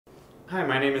Hi,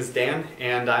 my name is Dan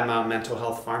and I'm a mental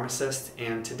health pharmacist,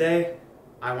 and today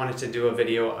I wanted to do a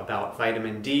video about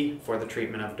vitamin D for the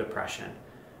treatment of depression.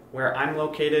 Where I'm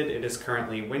located, it is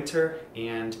currently winter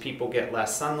and people get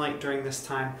less sunlight during this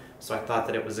time, so I thought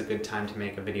that it was a good time to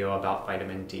make a video about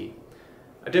vitamin D.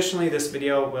 Additionally, this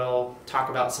video will talk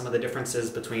about some of the differences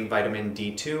between vitamin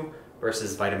D2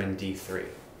 versus vitamin D3.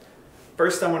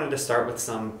 First, I wanted to start with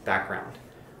some background.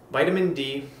 Vitamin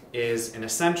D is an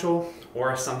essential,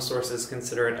 or some sources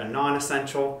consider it a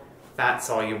non-essential,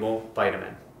 fat-soluble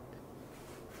vitamin.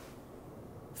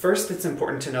 First, it's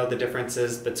important to know the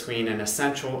differences between an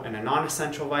essential and a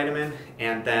non-essential vitamin,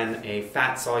 and then a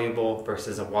fat-soluble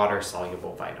versus a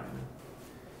water-soluble vitamin.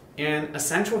 An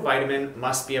essential vitamin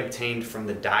must be obtained from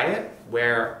the diet,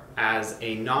 whereas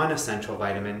a non-essential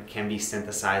vitamin can be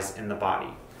synthesized in the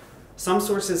body. Some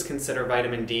sources consider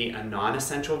vitamin D a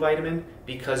non-essential vitamin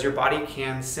because your body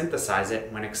can synthesize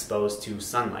it when exposed to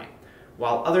sunlight,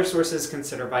 while other sources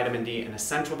consider vitamin D an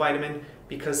essential vitamin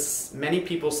because many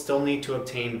people still need to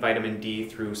obtain vitamin D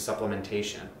through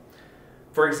supplementation.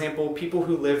 For example, people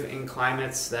who live in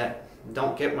climates that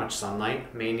don't get much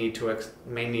sunlight may need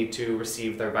to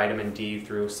receive their vitamin D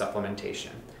through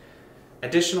supplementation.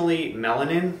 Additionally,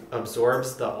 melanin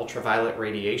absorbs the ultraviolet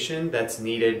radiation that's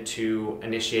needed to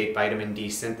initiate vitamin D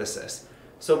synthesis.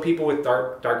 So people with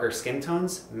darker skin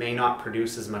tones may not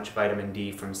produce as much vitamin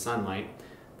D from sunlight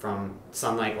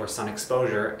or sun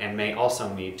exposure, and may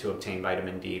also need to obtain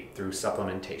vitamin D through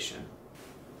supplementation.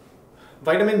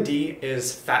 Vitamin D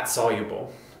is fat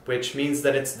soluble, which means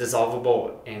that it's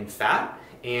dissolvable in fat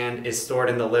and is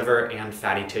stored in the liver and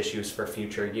fatty tissues for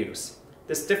future use.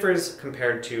 This differs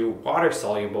compared to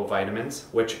water-soluble vitamins,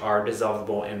 which are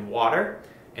dissolvable in water,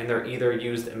 and they're either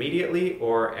used immediately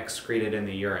or excreted in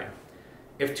the urine.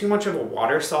 If too much of a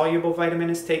water-soluble vitamin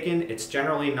is taken, it's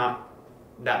generally not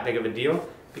that big of a deal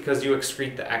because you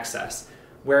excrete the excess.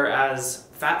 Whereas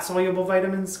fat-soluble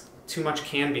vitamins, too much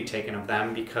can be taken of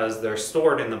them because they're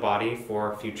stored in the body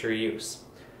for future use.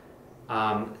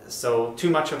 So too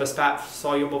much of a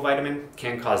fat-soluble vitamin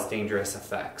can cause dangerous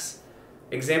effects.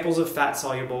 Examples of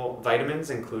fat-soluble vitamins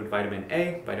include vitamin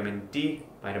A, vitamin D,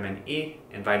 vitamin E,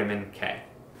 and vitamin K.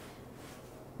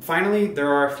 Finally, there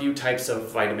are a few types of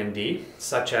vitamin D,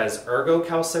 such as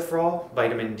ergocalciferol,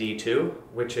 vitamin D2,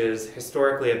 which is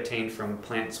historically obtained from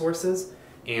plant sources,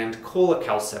 and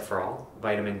cholecalciferol,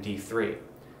 vitamin D3,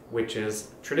 which is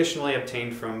traditionally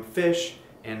obtained from fish,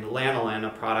 and lanolin,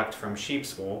 a product from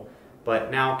sheep's wool, but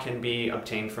now can be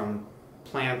obtained from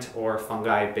plant or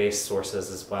fungi-based sources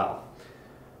as well.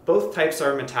 Both types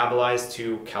are metabolized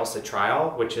to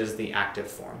calcitriol, which is the active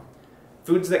form.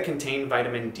 Foods that contain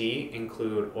vitamin D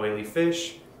include oily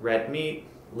fish, red meat,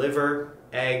 liver,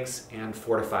 eggs, and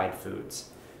fortified foods.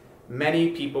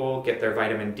 Many people get their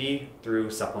vitamin D through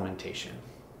supplementation.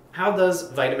 How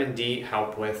does vitamin D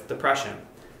help with depression?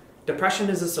 Depression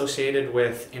is associated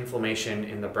with inflammation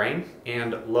in the brain,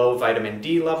 and low vitamin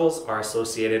D levels are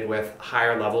associated with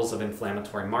higher levels of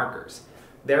inflammatory markers.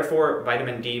 Therefore,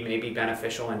 vitamin D may be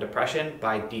beneficial in depression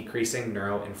by decreasing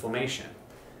neuroinflammation.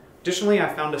 Additionally,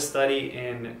 I found a study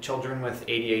in children with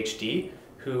ADHD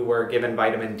who were given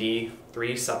vitamin D3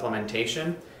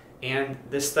 supplementation, and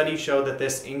this study showed that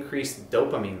this increased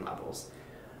dopamine levels.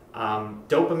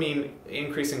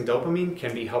 Increasing dopamine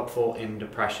can be helpful in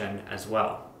depression as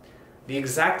well. The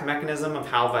exact mechanism of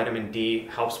how vitamin D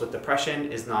helps with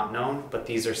depression is not known, but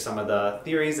these are some of the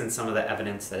theories and some of the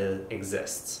evidence that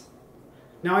exists.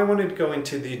 Now I wanted to go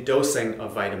into the dosing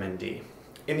of vitamin D.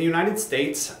 In the United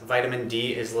States, vitamin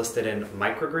D is listed in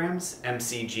micrograms,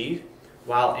 mcg,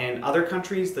 while in other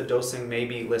countries the dosing may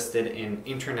be listed in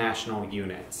international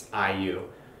units, IU.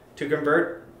 To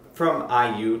convert from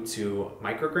IU to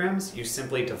micrograms, you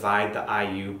simply divide the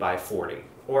IU by 40.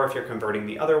 Or if you're converting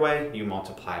the other way, you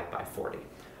multiply it by 40.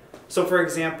 So for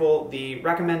example, the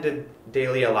recommended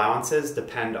daily allowances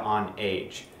depend on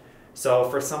age. So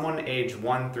for someone age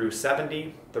 1 through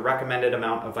 70, the recommended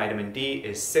amount of vitamin D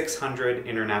is 600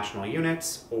 international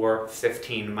units, or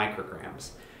 15 micrograms.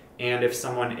 And if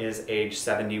someone is age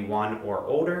 71 or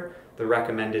older, the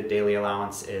recommended daily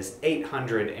allowance is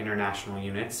 800 international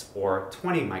units, or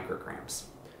 20 micrograms.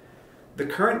 The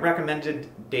current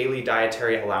recommended daily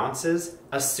dietary allowances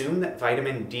assume that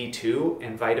vitamin D2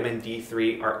 and vitamin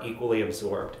D3 are equally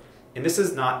absorbed, and this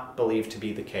is not believed to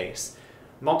be the case.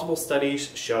 Multiple studies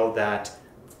show that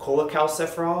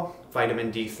cholecalciferol,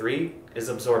 vitamin D3, is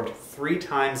absorbed 3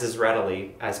 times as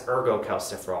readily as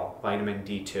ergocalciferol, vitamin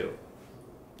D2.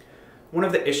 One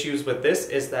of the issues with this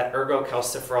is that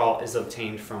ergocalciferol is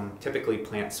obtained from typically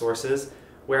plant sources,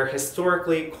 where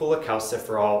historically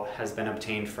cholecalciferol has been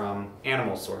obtained from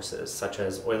animal sources, such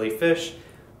as oily fish,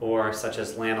 or such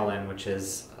as lanolin, which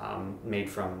is made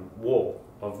from wool,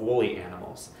 of woolly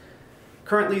animals.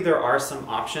 Currently, there are some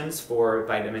options for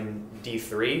vitamin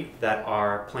D3 that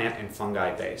are plant and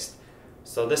fungi based.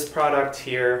 So this product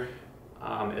here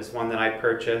is one that I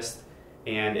purchased,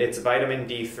 and it's vitamin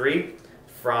D3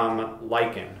 from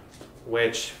lichen,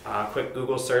 which a quick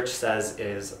Google search says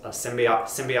is a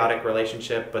symbiotic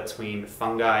relationship between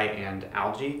fungi and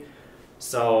algae.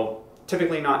 So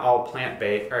typically not all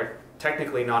plant-based, or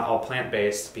technically not all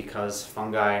plant-based because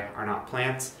fungi are not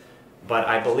plants, but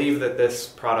I believe that this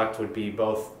product would be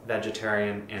both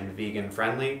vegetarian and vegan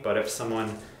friendly. But if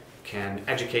someone can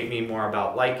educate me more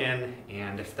about lichen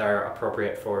and if they're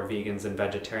appropriate for vegans and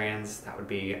vegetarians, that would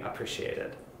be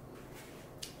appreciated.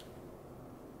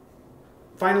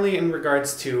 Finally, in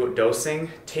regards to dosing,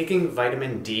 taking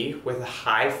vitamin D with a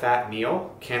high-fat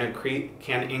meal can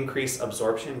increase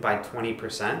absorption by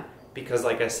 20% because,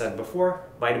 like I said before,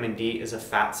 vitamin D is a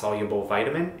fat-soluble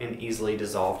vitamin and easily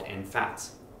dissolved in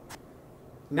fats.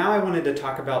 Now I wanted to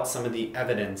talk about some of the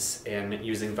evidence in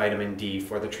using vitamin D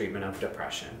for the treatment of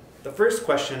depression. The first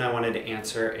question I wanted to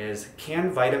answer is, can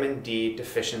vitamin D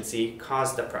deficiency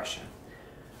cause depression?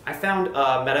 I found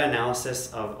a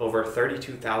meta-analysis of over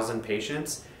 32,000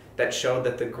 patients that showed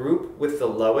that the group with the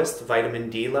lowest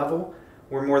vitamin D level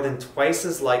were more than twice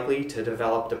as likely to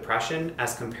develop depression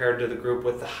as compared to the group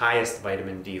with the highest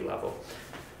vitamin D level.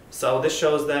 So this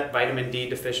shows that vitamin D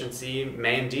deficiency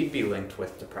may indeed be linked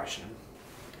with depression.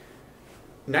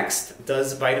 Next,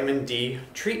 does vitamin D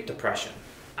treat depression?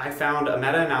 I found a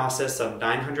meta-analysis of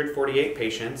 948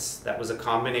 patients that was a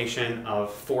combination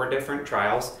of 4 different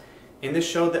trials, and this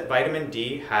showed that vitamin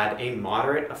D had a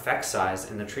moderate effect size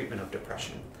in the treatment of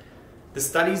depression. The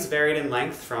studies varied in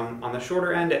length from on the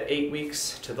shorter end at 8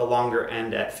 weeks to the longer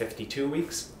end at 52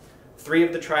 weeks. 3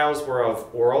 of the trials were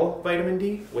of oral vitamin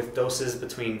D with doses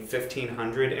between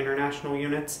 1,500 international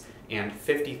units and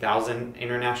 50,000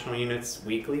 international units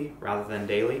weekly rather than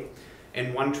daily,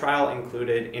 and 1 trial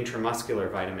included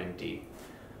intramuscular vitamin D.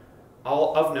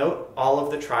 Of note, all of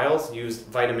the trials used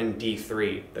vitamin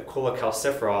D3, the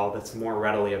cholecalciferol that's more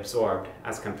readily absorbed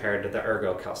as compared to the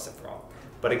ergocalciferol.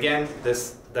 But again,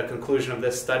 the conclusion of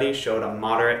this study showed a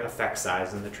moderate effect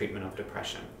size in the treatment of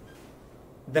depression.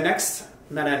 The next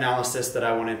meta-analysis that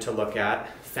I wanted to look at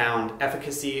found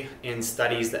efficacy in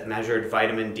studies that measured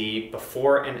vitamin D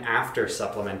before and after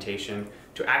supplementation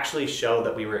to actually show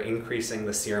that we were increasing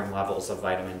the serum levels of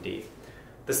vitamin D.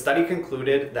 The study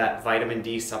concluded that vitamin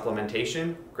D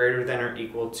supplementation, greater than or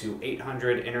equal to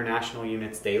 800 international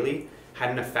units daily, had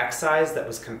an effect size that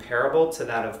was comparable to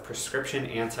that of prescription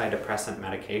antidepressant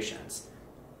medications.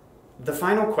 The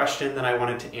final question that I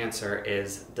wanted to answer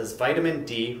is, does vitamin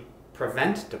D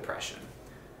prevent depression?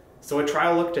 So a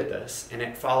trial looked at this, and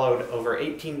it followed over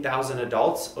 18,000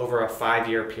 adults over a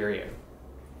 5-year period.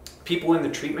 People in the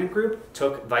treatment group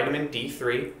took vitamin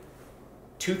D3,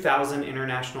 2,000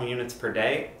 international units per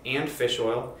day, and fish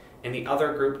oil, and the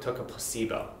other group took a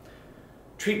placebo.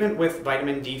 Treatment with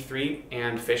vitamin D3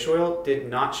 and fish oil did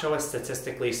not show a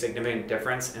statistically significant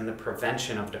difference in the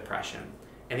prevention of depression,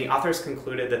 and the authors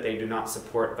concluded that they do not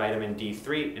support vitamin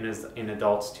D3 in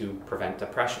adults to prevent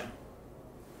depression.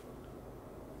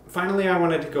 Finally, I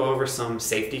wanted to go over some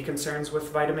safety concerns with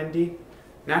vitamin D.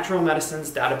 Natural Medicine's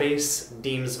database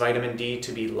deems vitamin D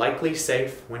to be likely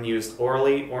safe when used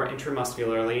orally or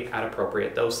intramuscularly at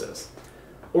appropriate doses.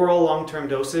 Oral long-term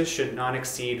doses should not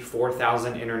exceed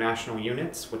 4,000 international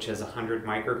units, which is 100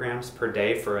 micrograms per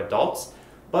day for adults,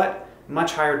 but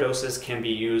much higher doses can be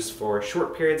used for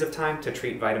short periods of time to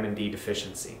treat vitamin D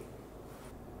deficiency.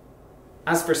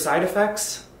 As for side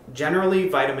effects, generally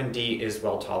vitamin D is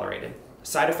well tolerated.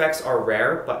 Side effects are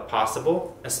rare but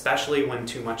possible, especially when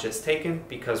too much is taken,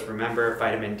 because remember,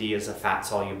 vitamin D is a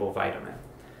fat-soluble vitamin.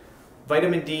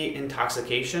 Vitamin D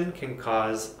intoxication can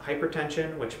cause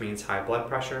hypertension, which means high blood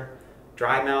pressure,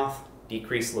 dry mouth,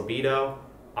 decreased libido,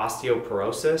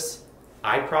 osteoporosis,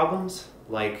 eye problems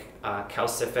like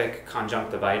calcific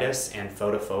conjunctivitis and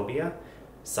photophobia,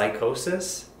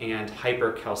 psychosis, and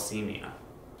hypercalcemia.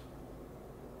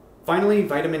 Finally,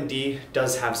 vitamin D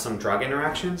does have some drug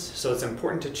interactions, so it's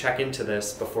important to check into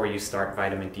this before you start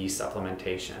vitamin D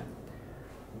supplementation.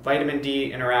 Vitamin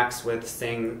D interacts with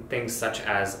things such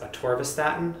as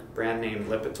atorvastatin, brand name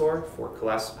Lipitor for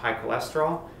high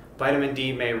cholesterol. Vitamin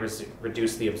D may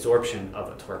reduce the absorption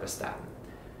of atorvastatin.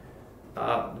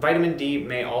 Vitamin D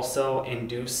may also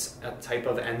induce a type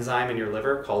of enzyme in your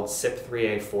liver called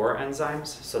CYP3A4 enzymes,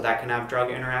 so that can have drug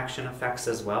interaction effects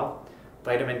as well.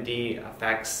 Vitamin D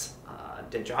affects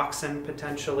digoxin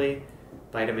potentially,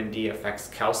 vitamin D affects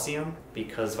calcium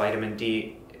because vitamin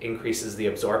D increases the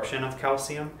absorption of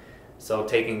calcium. So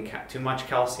taking too much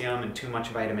calcium and too much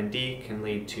vitamin D can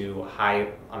lead to high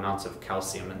amounts of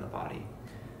calcium in the body.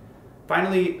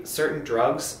 Finally, certain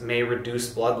drugs may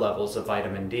reduce blood levels of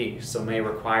vitamin D, so may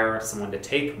require someone to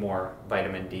take more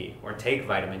vitamin D or take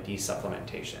vitamin D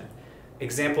supplementation.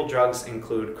 Example drugs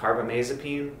include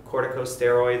carbamazepine,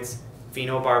 corticosteroids,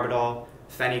 phenobarbital,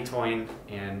 phenytoin,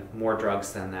 and more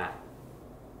drugs than that.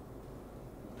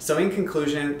 So in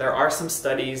conclusion, there are some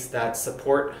studies that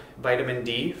support vitamin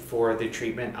D for the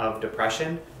treatment of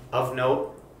depression. Of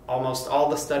note, almost all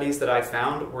the studies that I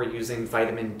found were using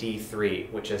vitamin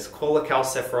D3, which is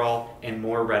cholecalciferol and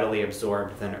more readily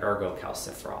absorbed than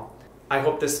ergocalciferol. I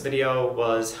hope this video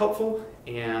was helpful,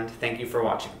 and thank you for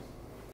watching.